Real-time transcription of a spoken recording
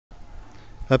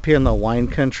Up here in the wine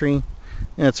country,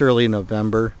 and it's early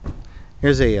November.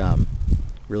 Here's a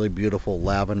really beautiful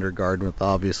lavender garden with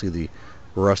obviously the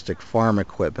rustic farm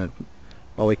equipment.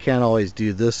 While we can't always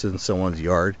do this in someone's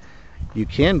yard, you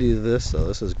can do this, so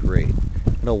this is great.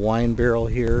 And a wine barrel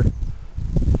here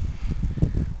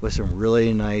with some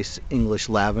really nice English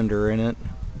lavender in it.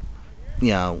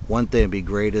 Yeah, one thing would be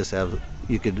great is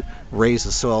you could raise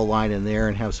the soil line in there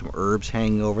and have some herbs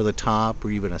hanging over the top,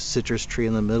 or even a citrus tree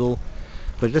in the middle.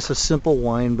 But just a simple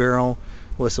wine barrel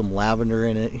with some lavender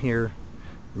in it here.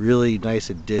 Really nice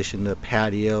addition to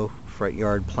patio, front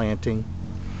yard planting.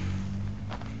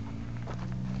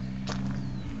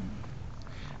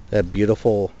 That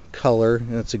beautiful color,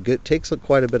 and it's takes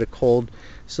quite a bit of cold,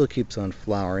 still keeps on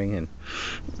flowering,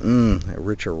 and that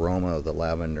rich aroma of the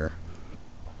lavender.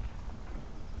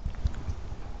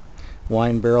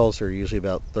 Wine barrels are usually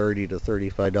about $30 to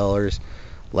 $35.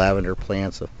 Lavender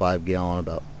plants, a 5 gallon,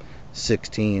 about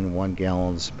 16. 1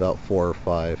 gallon's about 4 or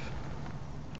 5.